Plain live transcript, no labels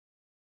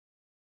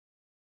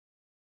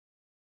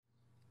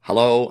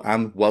Hello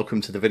and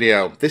welcome to the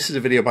video. This is a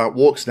video about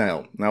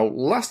Walksnail. Now,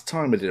 last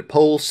time I did a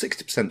poll,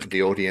 60% of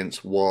the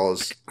audience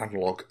was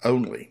analog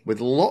only, with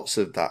lots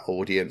of that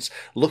audience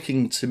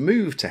looking to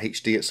move to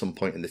HD at some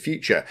point in the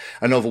future.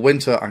 And over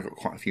winter, I got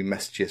quite a few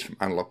messages from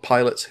analog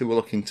pilots who were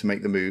looking to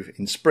make the move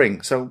in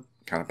spring, so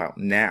kind of about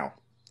now.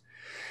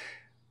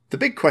 The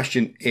big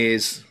question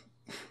is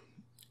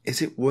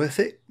it worth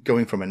it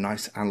going from a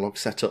nice analog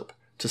setup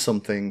to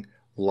something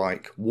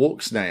like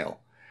Walksnail?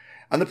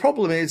 And the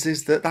problem is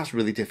that that's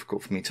really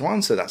difficult for me to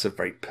answer. That's a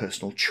very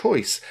personal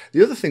choice.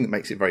 The other thing that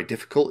makes it very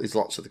difficult is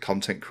lots of the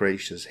content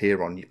creators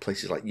here on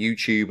places like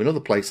YouTube and other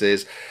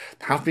places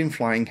have been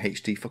flying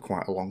HD for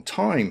quite a long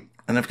time.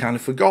 And I've kind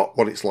of forgot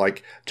what it's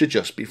like to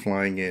just be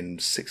flying in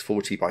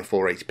 640 by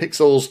 480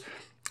 pixels,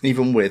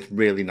 even with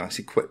really nice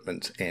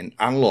equipment in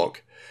analog.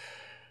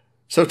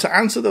 So to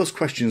answer those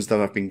questions that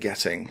I've been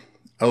getting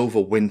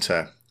over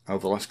winter,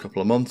 over the last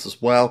couple of months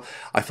as well,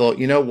 I thought,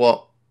 you know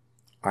what?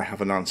 I have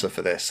an answer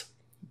for this.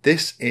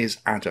 This is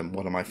Adam,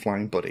 one of my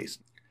flying buddies.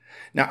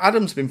 Now,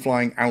 Adam's been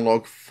flying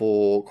analog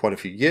for quite a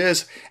few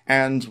years,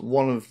 and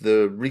one of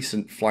the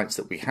recent flights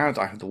that we had,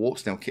 I had the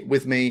Walksnail kit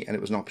with me, and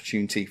it was an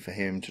opportunity for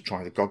him to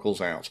try the goggles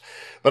out.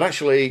 But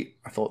actually,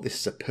 I thought this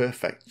is a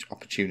perfect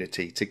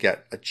opportunity to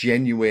get a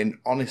genuine,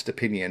 honest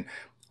opinion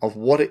of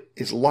what it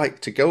is like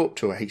to go up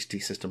to a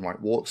HD system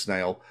like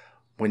Walksnail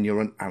when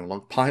you're an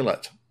analog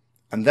pilot.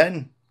 And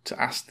then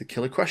to ask the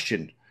killer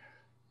question,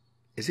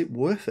 is it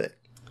worth it?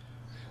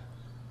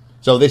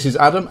 So this is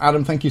Adam.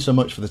 Adam, thank you so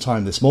much for the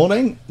time this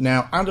morning.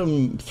 Now,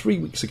 Adam, 3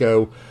 weeks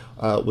ago,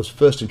 was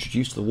first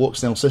introduced to the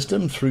Walksnail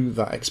system through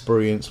that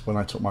experience when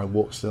I took my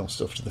Walksnail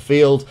stuff to the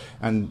field,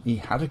 and he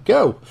had a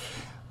go.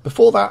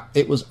 Before that,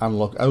 it was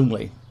analog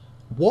only.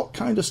 What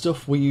kind of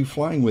stuff were you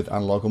flying with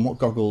analog, and what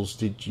goggles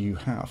did you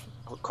have?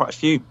 Quite a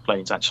few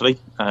planes, actually.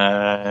 So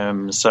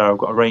I've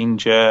got a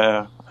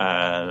Ranger,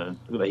 the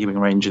Ewing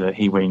Ranger,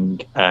 the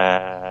Ewing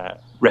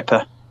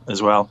Ripper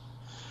as well.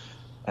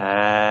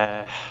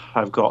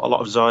 I've got a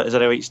lot of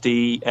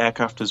ZOHD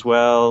aircraft as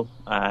well.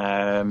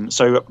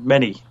 So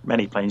many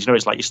planes. You know,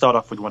 it's like you start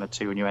off with one or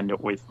two and you end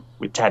up with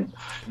 10.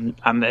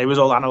 And it was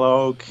all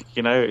analog.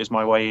 You know, it was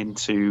my way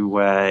into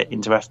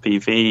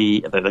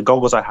FPV. The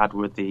goggles I had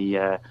were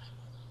the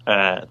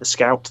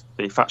Scout,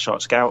 the Fat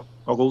Shark Scout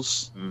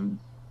goggles.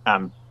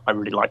 And I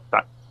really liked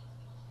that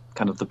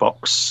kind of the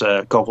box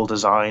goggle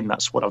design.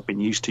 That's what I've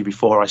been used to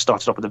before. I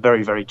started off with a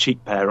very, very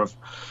cheap pair of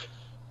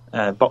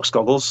box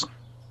goggles.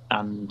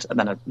 And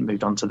then I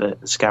moved on to the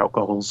Scout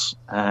goggles.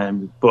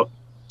 But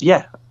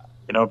yeah,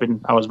 you know,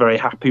 I was very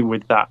happy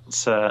with that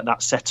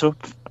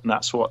setup, and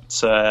that's what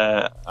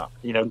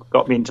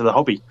got me into the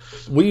hobby.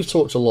 We've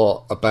talked a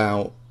lot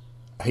about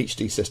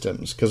HD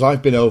systems because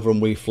I've been over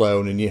and we've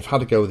flown, and you've had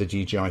to go with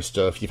the DJI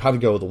stuff, you've had to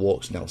go with the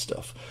Walksnail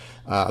stuff,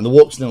 and the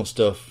Walksnail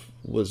stuff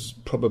was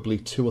probably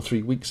 2 or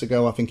 3 weeks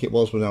ago, I think it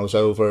was, when I was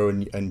over,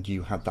 and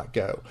you had that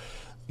go.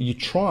 You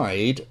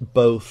tried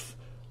both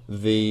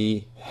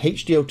the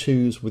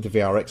HDO2s with the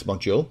VRX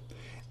module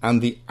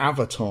and the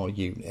Avatar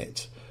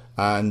unit,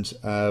 and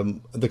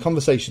the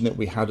conversation that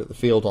we had at the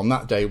field on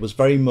that day was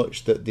very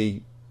much that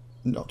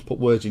not to put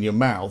words in your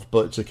mouth,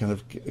 but to kind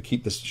of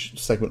keep this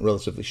segment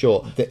relatively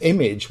short, the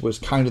image was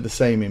kind of the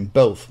same in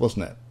both,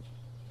 wasn't it?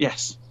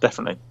 Yes,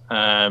 definitely.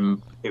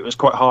 It was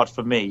quite hard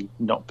for me,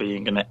 not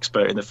being an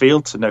expert in the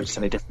field, to notice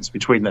any difference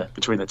between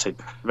the two.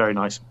 Very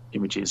nice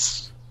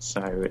images.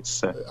 So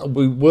it's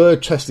we were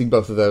testing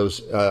both of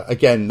those.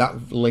 Again,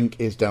 that link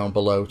is down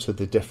below to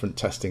the different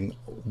testing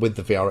with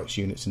the VRX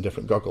units and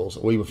different goggles.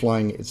 We were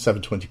flying at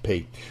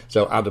 720p,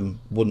 so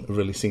Adam wouldn't have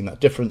really seen that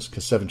difference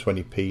because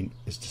 720p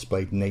is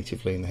displayed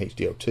natively in the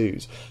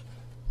HDO2s.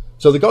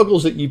 So the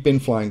goggles that you've been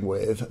flying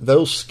with,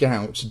 those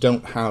Scouts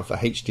don't have a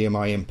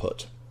HDMI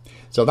input.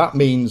 So that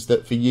means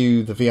that for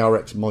you, the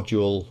VRX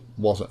module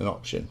wasn't an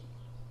option.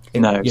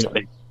 No,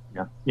 exactly.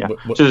 Yeah.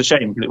 Which is a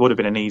shame, because it would have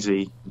been an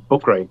easy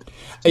upgrade.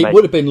 It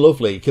would have been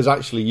lovely, because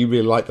actually you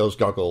really like those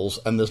goggles,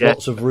 and there's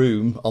lots of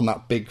room on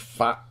that big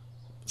fat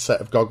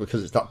set of goggles,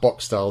 because it's that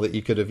box style that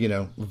you could have,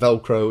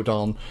 Velcroed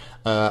on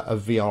a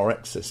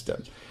VRX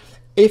system.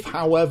 If,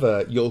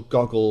 however, your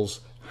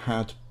goggles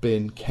had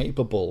been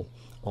capable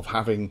of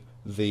having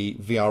the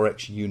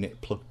VRX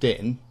unit plugged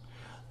in,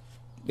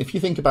 if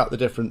you think about the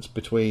difference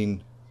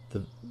between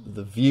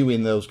the view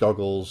in those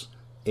goggles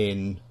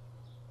in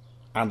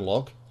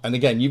analog, and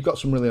again, you've got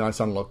some really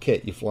nice analog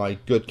kit. You fly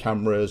good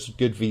cameras,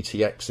 good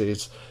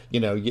VTXs.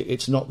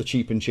 It's not the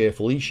cheap and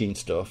cheerful eSheen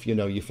stuff.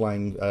 You're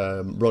flying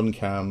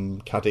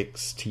Runcam,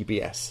 Cadix,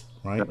 TBS,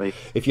 right? Definitely.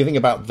 If you think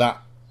about that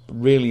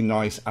really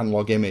nice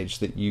analog image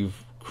that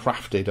you've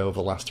crafted over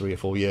the last 3 or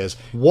 4 years,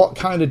 what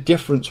kind of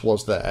difference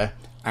was there?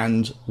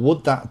 And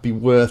would that be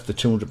worth the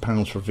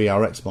 £200 for a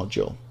VRX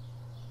module?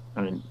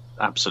 I mean,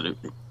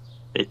 absolutely.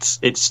 It's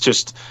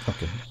just...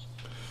 Okay.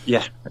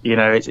 Yeah,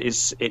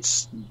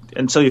 it's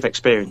until you've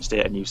experienced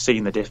it and you've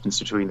seen the difference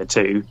between the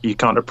two, you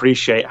can't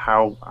appreciate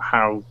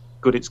how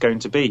good it's going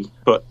to be.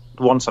 But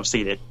once I've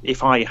seen it,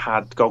 if I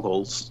had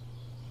goggles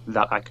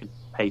that I could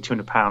pay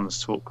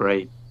 £200 to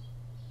upgrade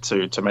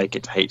to make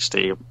it to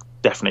HD,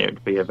 definitely it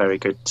would be a very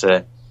good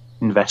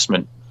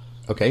investment.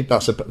 Okay,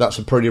 that's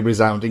a pretty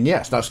resounding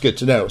yes. That's good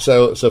to know.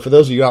 So for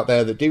those of you out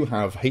there that do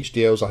have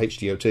HDOs or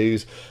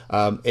HDO2s,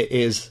 it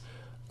is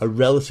a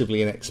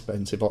relatively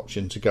inexpensive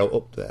option to go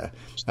up there.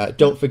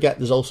 Don't forget,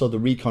 there's also the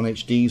Recon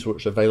HDs,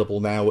 which are available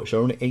now, which are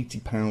only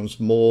 £80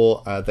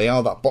 more. They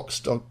are that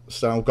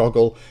box-style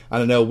goggle,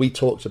 and I know we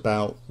talked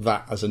about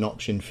that as an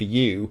option for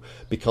you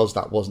because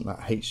that wasn't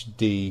that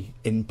HD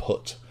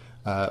input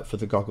for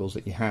the goggles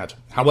that you had.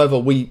 However,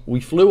 we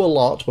flew a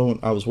lot when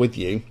I was with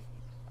you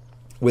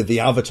with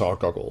the Avatar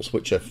goggles,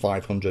 which are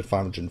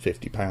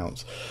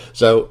 £550.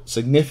 So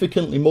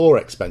significantly more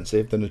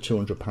expensive than a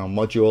 £200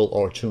 module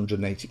or a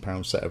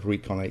 £280 set of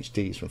Recon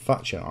HDs from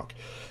Fat Shark.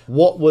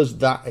 What was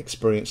that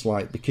experience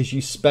like? Because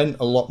you spent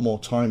a lot more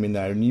time in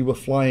there and you were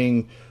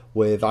flying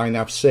with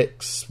iNav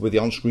 6 with the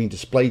on-screen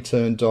display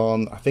turned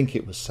on. I think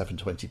it was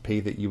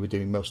 720p that you were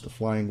doing most of the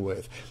flying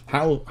with.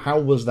 How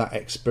was that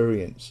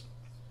experience?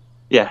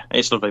 Yeah,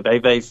 it's lovely.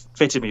 They've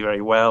fitted me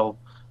very well.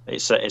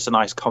 It's a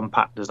nice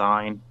compact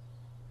design.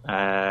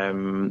 I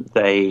think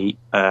they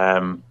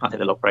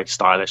look very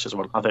stylish as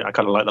well. I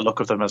kind of like the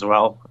look of them as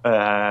well.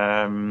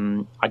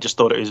 I just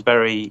thought it was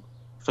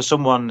for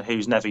someone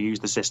who's never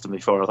used the system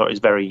before, I thought it was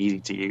very easy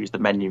to use. The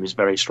menu is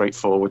very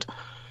straightforward.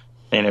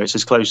 It's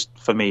as close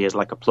for me as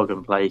like a plug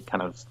and play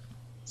kind of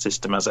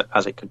system as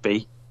it could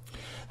be.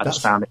 I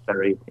just found it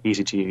very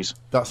easy to use.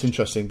 That's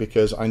interesting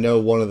because I know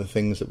one of the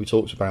things that we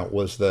talked about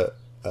was that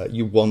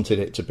you wanted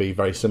it to be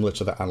very similar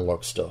to the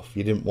analog stuff.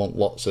 You didn't want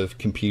lots of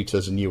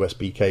computers and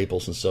USB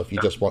cables and stuff. You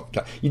just want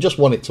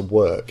it to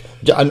work.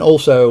 And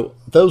also,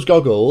 those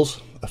goggles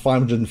are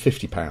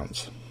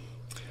 £550,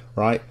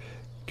 right?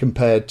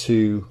 Compared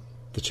to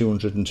the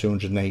 200 and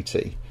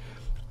 280.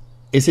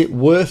 Is it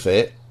worth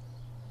it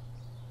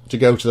to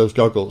go to those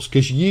goggles?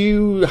 Because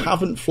you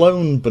haven't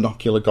flown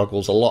binocular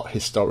goggles a lot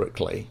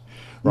historically,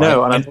 right?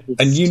 No,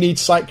 and you need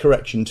sight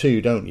correction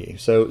too, don't you?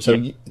 So.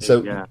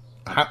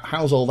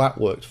 How's all that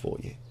worked for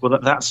you? Well,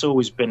 that's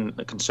always been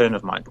a concern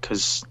of mine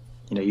because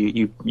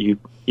you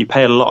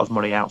pay a lot of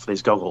money out for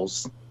these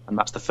goggles, and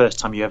that's the first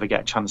time you ever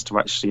get a chance to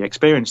actually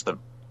experience them.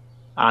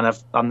 And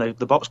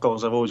the box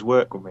goggles have always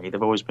worked with me.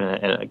 They've always been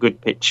a good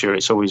picture.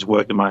 It's always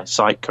worked with my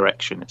sight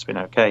correction. It's been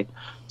okay.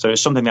 So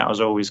it's something that I was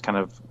always kind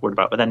of worried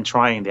about. But then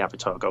trying the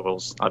Avatar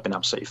goggles, I've been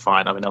absolutely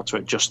fine. I've been able to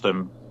adjust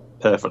them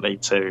perfectly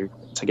to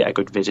get a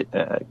good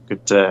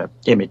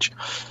image.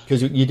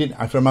 Because you didn't,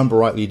 if I remember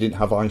rightly, you didn't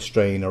have eye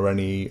strain or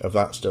any of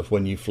that stuff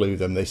when you flew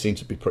them. They seemed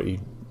to be pretty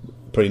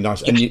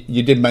nice. And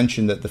you did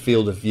mention that the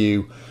field of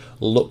view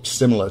looked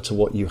similar to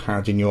what you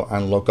had in your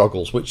analog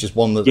goggles, which is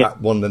one of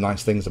the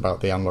nice things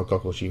about the analog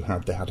goggles you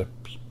had.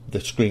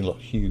 The screen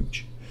looked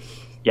huge.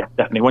 Yeah,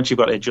 definitely. Once you've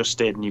got it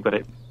adjusted and you've got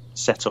it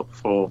set up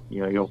for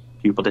your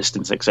pupil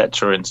distance,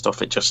 etc. and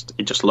stuff, it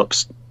just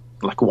looks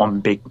like one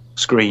big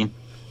screen.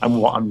 And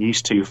what I'm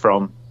used to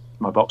from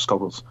my box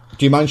goggles.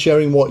 Do you mind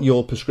sharing what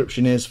your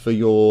prescription is for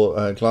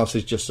your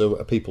glasses, just so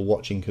people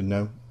watching can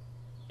know?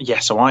 Yeah,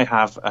 so I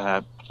have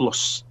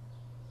plus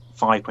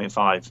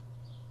 5.5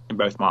 in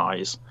both my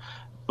eyes,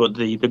 but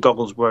the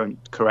goggles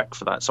weren't correct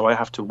for that, so I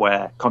have to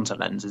wear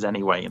contact lenses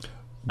anyway.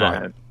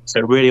 Right.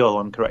 So really all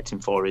I'm correcting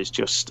for is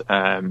just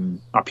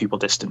our pupil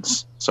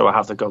distance. So I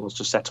have the goggles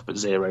just set up at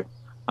 0,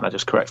 and I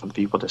just correct for the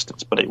pupil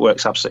distance, but it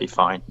works absolutely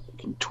fine. You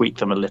can tweak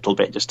them a little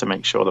bit just to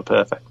make sure they're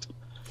perfect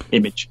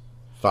image.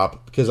 Fab.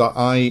 Because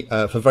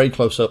I for very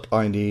close up,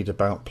 I need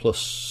about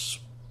plus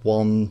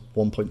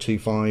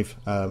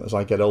 1.25 as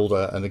I get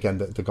older, and again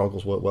the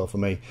goggles work well for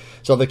me.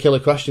 So the killer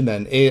question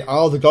then,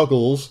 are the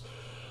goggles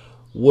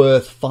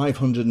worth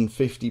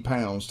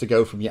 £550 to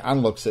go from your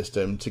analog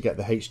system to get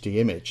the HD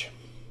image?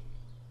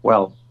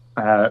 Well,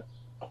 I'd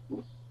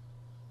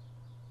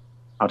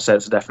say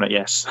it's a definite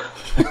yes.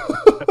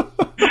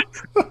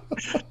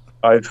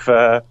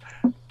 Okay.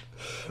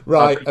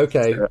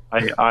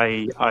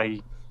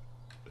 I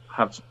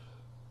have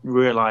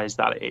realised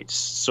that it's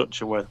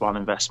such a worthwhile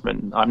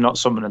investment. I'm not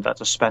someone that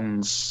just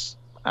spends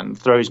and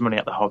throws money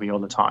at the hobby all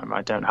the time.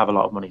 I don't have a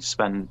lot of money to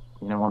spend,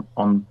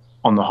 on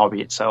the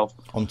hobby itself.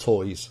 On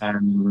toys.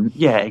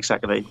 Yeah,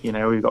 exactly.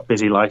 We've got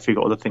busy life, we've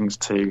got other things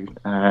too.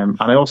 And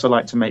I also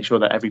like to make sure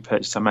that every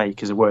purchase I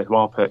make is a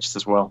worthwhile purchase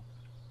as well.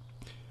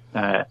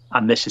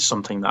 And this is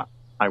something that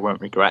I won't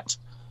regret.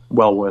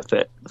 Well worth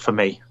it for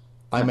me.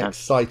 I'm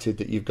excited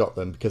that you've got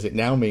them, because it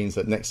now means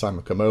that next time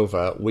I come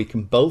over, we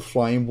can both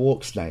fly in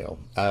Walksnail.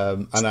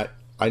 And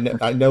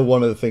I know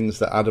one of the things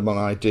that Adam and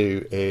I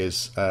do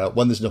is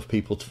when there's enough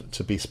people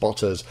to be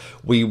spotters,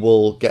 we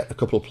will get a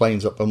couple of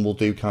planes up and we'll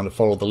do kind of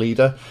follow the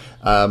leader.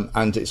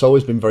 And it's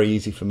always been very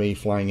easy for me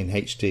flying in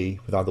HD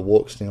with either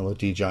Walksnail or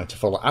DJI to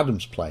follow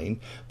Adam's plane,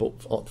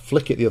 but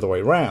flick it the other way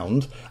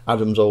around,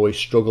 Adam's always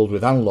struggled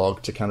with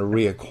analog to kind of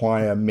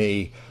reacquire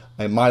me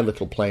in my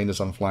little plane as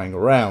I'm flying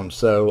around.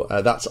 So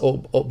that's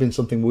all been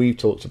something we've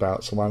talked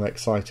about, so I'm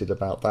excited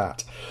about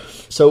that.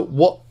 So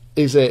what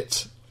is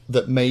it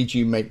that made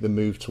you make the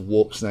move to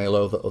Walksnail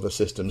over other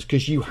systems?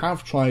 Because you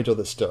have tried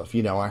other stuff.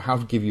 You know, I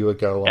have give you a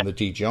go on the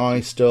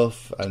DJI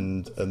stuff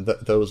and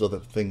those other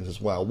things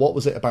as well. What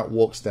was it about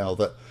Walksnail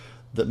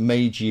that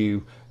made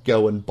you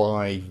go and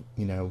buy,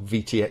 you know,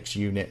 VTX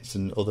units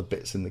and other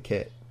bits in the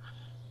kit?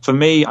 For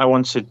me, I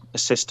wanted a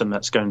system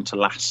that's going to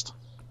last.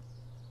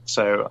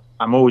 So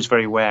I'm always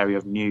very wary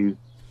of new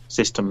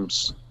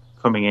systems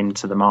coming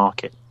into the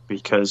market,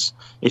 because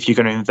if you're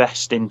going to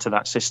invest into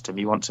that system,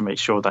 you want to make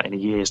sure that in a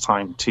year's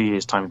time, 2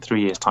 years' time,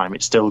 3 years' time,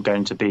 it's still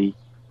going to be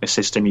a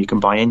system you can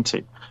buy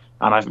into.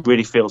 And I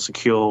really feel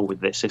secure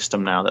with this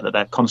system now that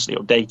they're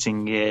constantly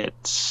updating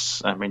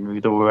it. I mean,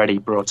 we've already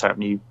brought out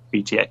new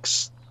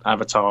VTX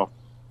avatar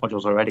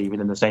modules already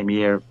within the same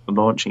year of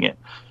launching it.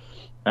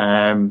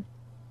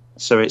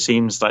 So it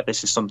seems like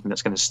this is something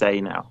that's going to stay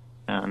now.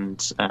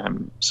 And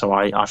so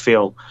I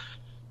feel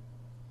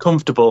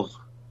comfortable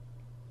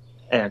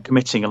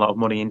committing a lot of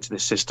money into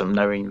this system,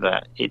 knowing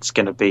that it's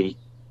going to be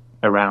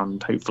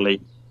around, hopefully,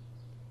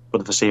 for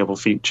the foreseeable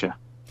future.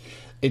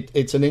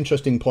 It's an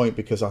interesting point,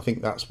 because I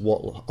think that's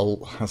what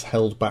has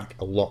held back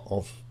a lot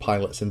of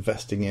pilots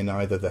investing in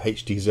either the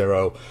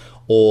HD0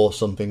 or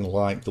something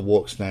like the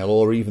Walksnail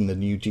or even the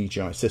new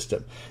DJI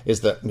system, is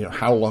that, you know,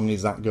 how long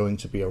is that going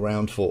to be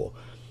around for?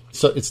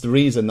 So it's the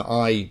reason that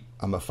I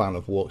am a fan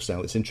of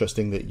Walksnail. It's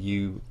interesting that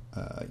you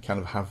kind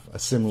of have a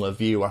similar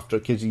view after,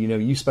 because, you know,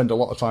 you spend a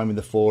lot of time in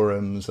the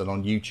forums and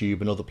on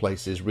YouTube and other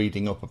places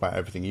reading up about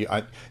everything.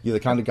 You're the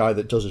kind of guy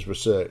that does his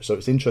research, so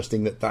it's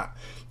interesting that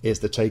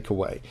is the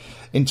takeaway.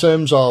 In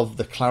terms of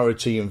the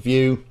clarity and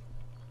view,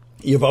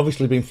 you've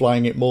obviously been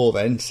flying it more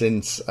then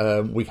since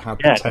we've had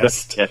the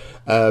test.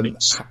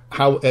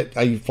 How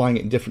are you flying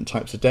it in different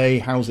types of day?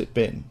 How's it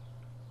been?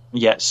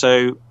 Yeah,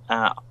 so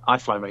I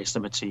fly very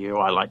similar to you.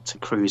 I like to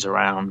cruise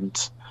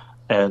around.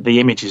 The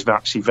image is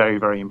actually very,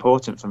 very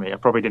important for me. I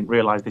probably didn't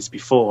realise this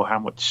before, how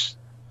much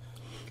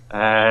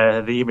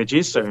the image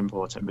is so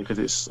important,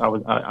 because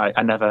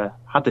I never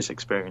had this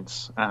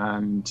experience.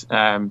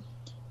 And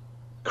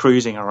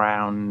cruising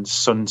around,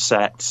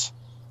 sunset,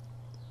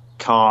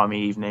 calm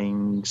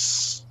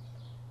evenings,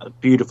 a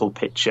beautiful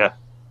picture.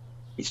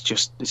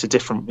 It's a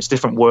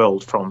different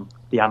world from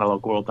the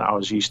analog world that I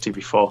was used to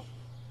before.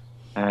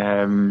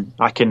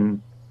 I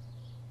can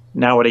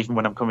now, even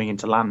when I'm coming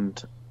into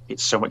land,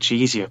 it's so much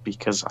easier,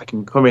 because I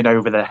can come in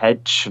over the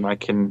hedge and I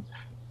can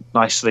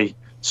nicely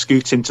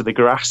scoot into the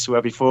grass,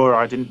 where before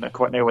I didn't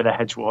quite know where the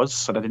hedge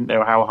was and I didn't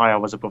know how high I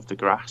was above the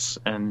grass.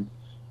 And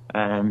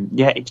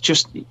it's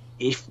just,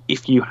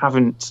 if you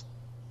haven't,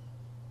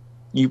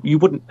 you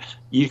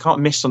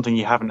can't miss something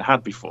you haven't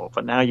had before.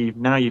 But now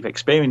you've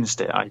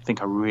experienced it, I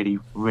think I really,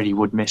 really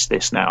would miss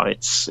this now.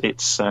 It's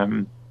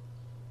been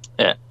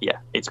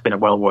a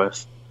well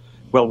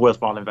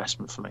worthwhile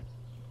investment for me.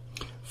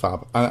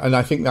 Fab. And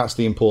I think that's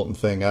the important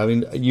thing. I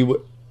mean,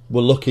 you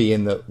were lucky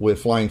in that we're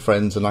flying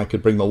friends and I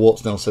could bring my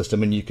Walksnail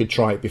system and you could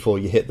try it before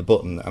you hit the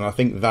button. And I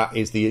think that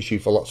is the issue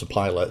for lots of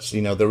pilots.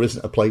 You know, there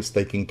isn't a place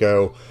they can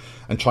go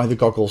and try the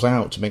goggles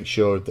out to make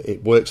sure that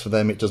it works for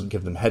them, it doesn't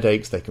give them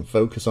headaches, they can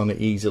focus on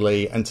it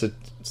easily, and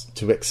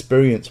to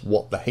experience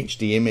what the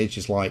HD image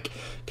is like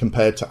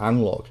compared to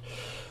analog.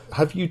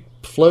 Have you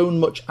flown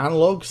much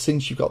analog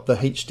since you got the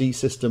HD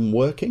system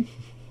working?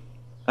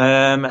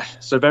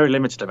 So very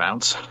limited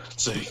amounts,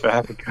 to be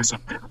fair, because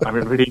I'm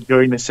really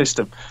enjoying the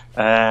system.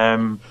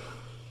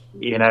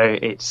 You know,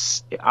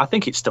 I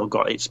think it's still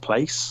got its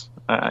place.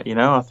 You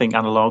know, I think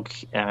analog,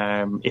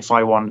 if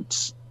I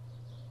want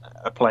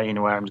a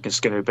plane where I'm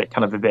just going to be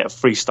a bit of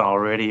freestyle,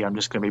 really, I'm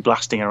just going to be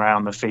blasting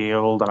around the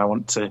field and I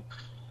want to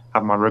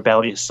have my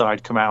rebellious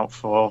side come out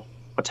for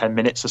 10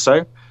 minutes or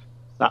so,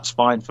 that's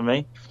fine for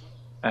me.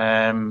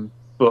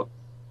 But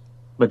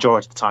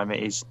majority of the time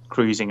it is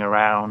cruising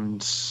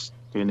around,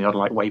 doing the odd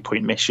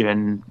waypoint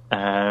mission,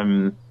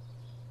 and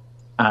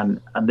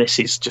this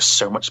is just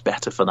so much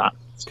better for that.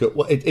 Cool.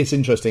 Well, it's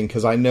interesting,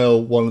 because I know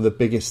one of the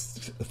biggest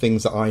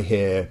things that I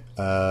hear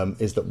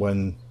is that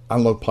when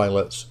analog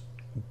pilots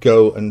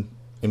go and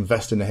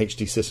invest in a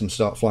HD system,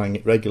 start flying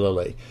it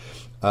regularly,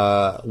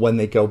 when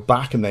they go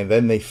back and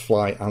then they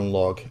fly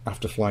analog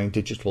after flying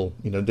digital,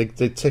 you know, they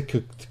take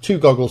 2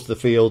 goggles to the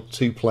field,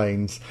 2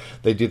 planes,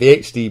 they do the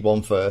HD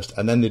one first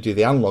and then they do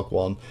the analog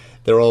one,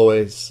 they're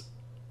always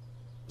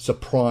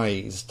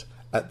surprised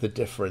at the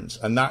difference,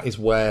 and that is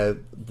where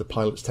the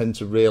pilots tend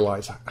to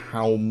realize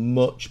how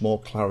much more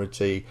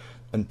clarity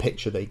and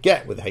picture they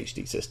get with the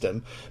HD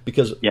system.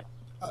 Because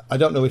I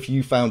don't know if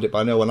you found it, but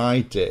I know when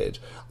I did,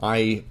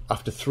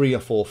 after 3 or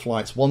 4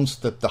 flights, once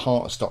the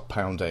heart stopped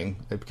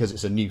pounding, because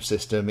it's a new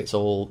system, it's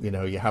all, you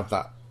know, you have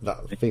that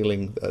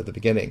feeling at the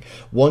beginning.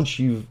 Once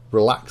you've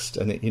relaxed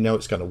and you know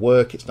it's going to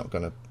work, it's not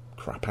going to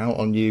crap out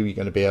on you, you're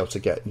going to be able to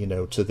get, you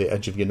know, to the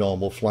edge of your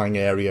normal flying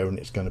area and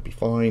it's going to be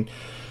fine.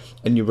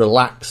 And you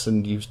relax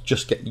and you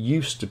just get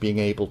used to being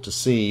able to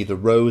see the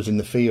rows in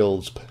the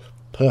fields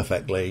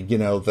perfectly. You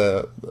know,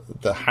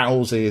 the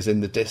houses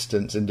in the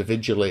distance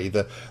individually,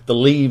 the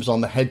leaves on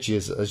the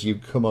hedges as you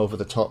come over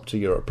the top to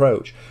your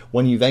approach.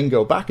 When you then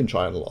go back and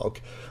try analog,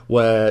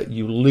 where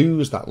you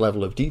lose that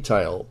level of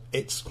detail,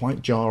 it's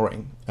quite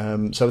jarring.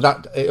 So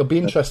that it'll be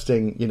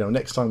interesting. You know,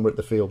 next time we're at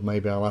the field,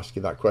 maybe I'll ask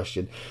you that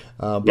question.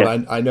 But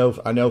yeah. I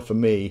know for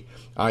me,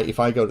 if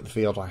I go to the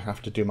field, I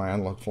have to do my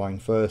analog flying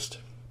first,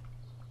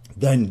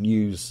 then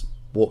use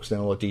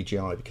Walksnail or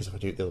DJI, because if I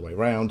do it the other way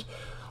around,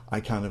 I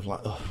kind of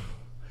like,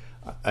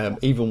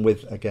 even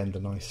with, again,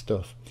 the nice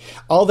stuff.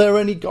 Are there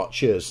any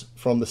gotchas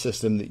from the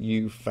system that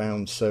you've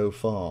found so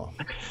far?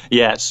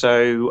 Yeah,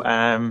 so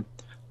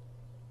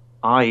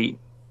I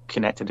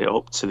connected it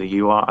up to the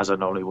UART as I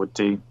normally would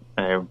do,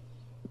 and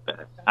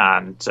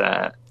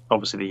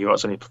obviously the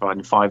UART's only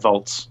providing 5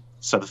 volts.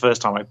 So the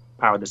first time I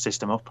powered the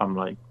system up, I'm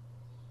like,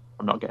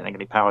 I'm not getting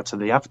any power to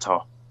the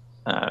avatar,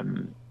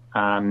 and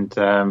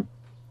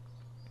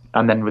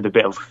then with a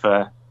bit of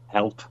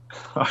help,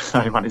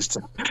 I managed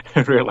to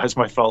realise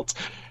my fault,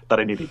 that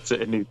I needed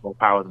more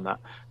power than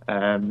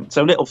that.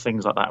 So little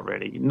things like that,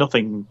 really.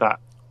 Nothing that,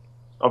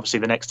 obviously,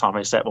 the next time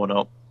I set one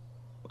up,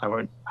 I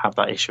won't have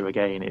that issue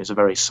again. It was a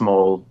very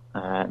small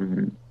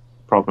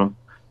problem,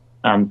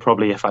 and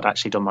probably if I'd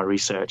actually done my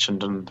research and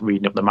done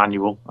reading up the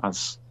manual,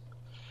 as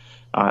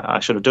I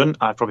should have done,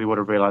 I probably would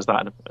have realised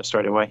that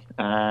straight away.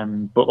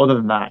 But other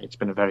than that, it's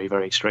been a very,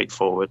 very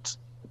straightforward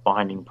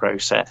binding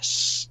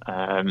process.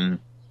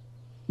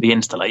 The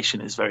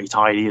installation is very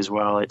tidy as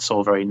well. It's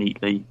all very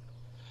neatly.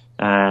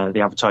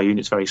 The avatar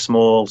unit's very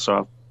small, so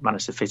I've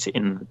managed to fit it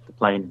in the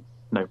plane,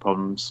 no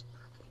problems.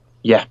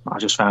 Yeah, I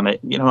just found it,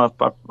 you know,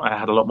 I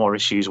had a lot more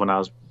issues when I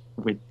was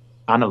with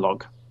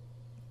analog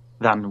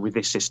than with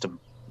this system.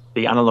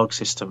 The analog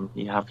system,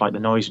 you have like the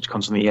noise which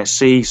comes from the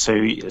ESC, so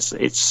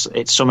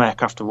it's some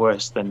aircraft are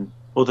worse than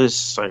others.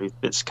 So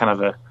it's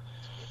kind of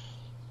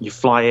you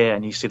fly it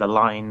and you see the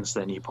lines,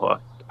 then you put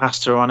a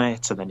capacitor on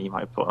it, and then you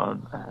might put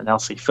an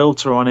LC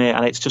filter on it,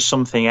 and it's just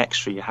something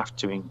extra you have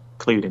to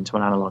include into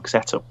an analog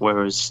setup.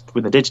 Whereas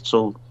with the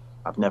digital,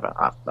 I've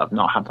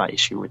not had that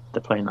issue with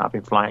the plane that I've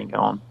been flying it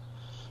on.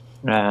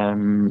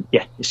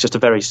 Yeah, it's just a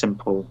very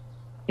simple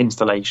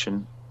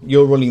installation.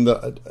 You're running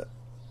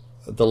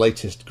the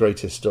latest,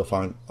 greatest stuff,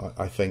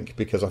 I think,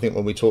 because I think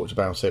when we talked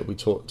about it, we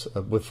talked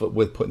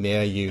with putting the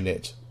air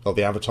unit or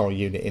the avatar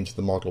unit into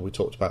the model, we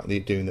talked about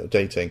doing the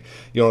updating.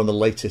 You're on the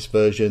latest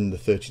version, the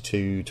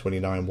 32,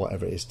 29,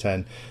 whatever it is,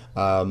 10.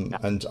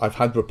 And I've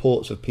had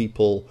reports of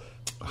people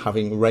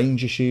having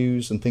range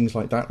issues and things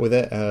like that with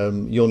it.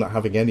 You're not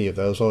having any of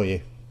those, are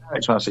you?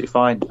 It's absolutely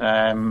fine.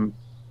 I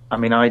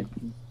mean, I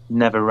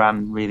never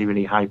ran really,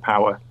 really high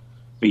power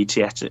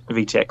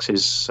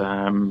VTXs,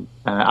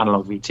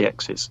 analog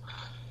VTXs.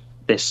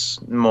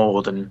 This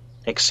more than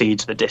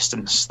exceeds the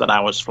distance that I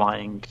was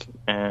flying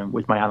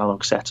with my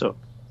analog setup.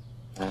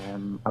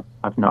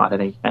 I've not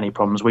had any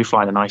problems. We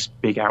fly in a nice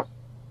big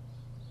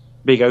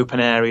open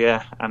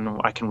area, and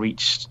I can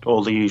reach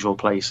all the usual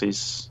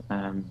places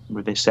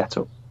with this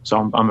setup.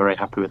 So I'm very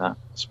happy with that.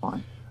 It's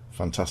fine.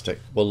 Fantastic.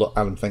 Well, look,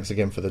 Adam, thanks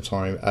again for the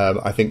time.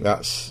 I think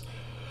that's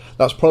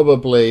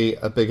probably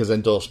as big an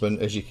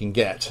endorsement as you can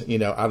get. You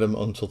know, Adam,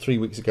 until 3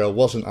 weeks ago,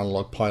 was an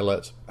analog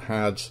pilot,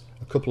 had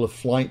a couple of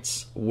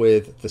flights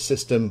with the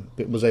system,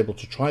 was able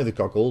to try the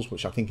goggles,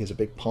 which I think is a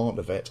big part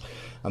of it,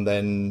 and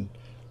then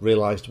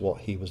realised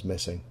what he was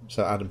missing.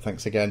 So Adam,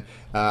 thanks again.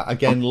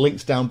 Again,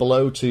 links down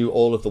below to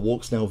all of the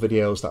Walksnail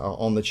videos that are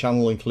on the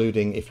channel,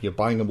 including if you're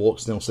buying a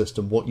Walksnail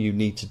system, what you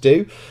need to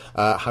do,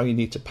 how you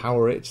need to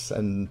power it,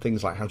 and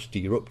things like how to do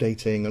your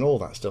updating, and all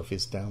that stuff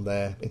is down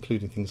there,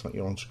 including things like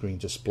your on-screen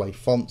display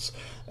fonts.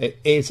 It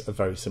is a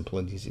very simple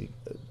and easy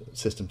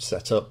system to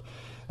set up.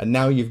 And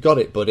now you've got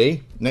it,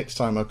 buddy. Next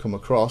time I come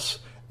across,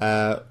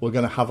 we're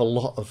going to have a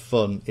lot of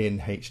fun in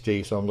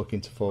HD, so I'm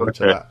looking forward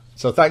to that.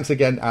 So thanks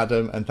again,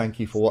 Adam, and thank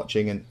you for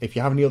watching. And if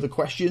you have any other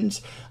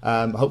questions,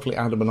 hopefully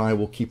Adam and I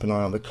will keep an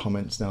eye on the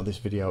comments now this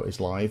video is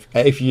live.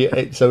 If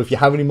you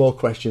have any more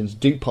questions,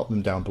 do pop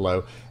them down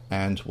below,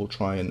 and we'll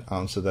try and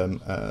answer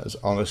them as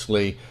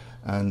honestly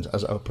and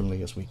as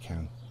openly as we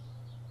can.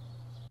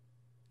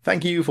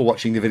 Thank you for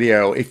watching the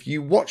video. If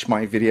you watch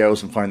my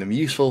videos and find them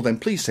useful, then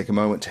please take a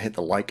moment to hit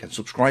the like and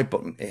subscribe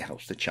button. It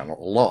helps the channel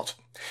a lot.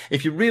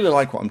 If you really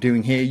like what I'm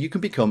doing here, you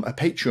can become a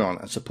Patreon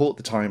and support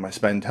the time I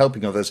spend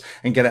helping others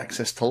and get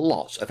access to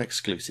lots of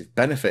exclusive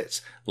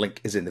benefits.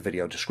 Link is in the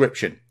video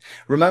description.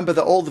 Remember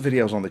that all the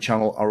videos on the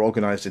channel are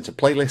organised into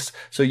playlists,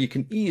 so you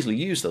can easily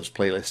use those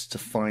playlists to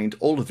find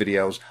all the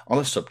videos on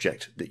a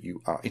subject that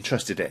you are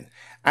interested in.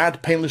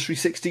 Add Painless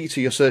 360 to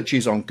your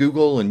searches on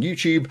Google and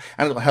YouTube,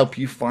 and it'll help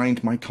you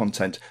find my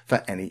content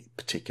for any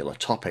particular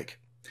topic.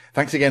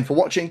 Thanks again for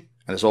watching,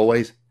 and as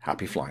always,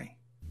 happy flying.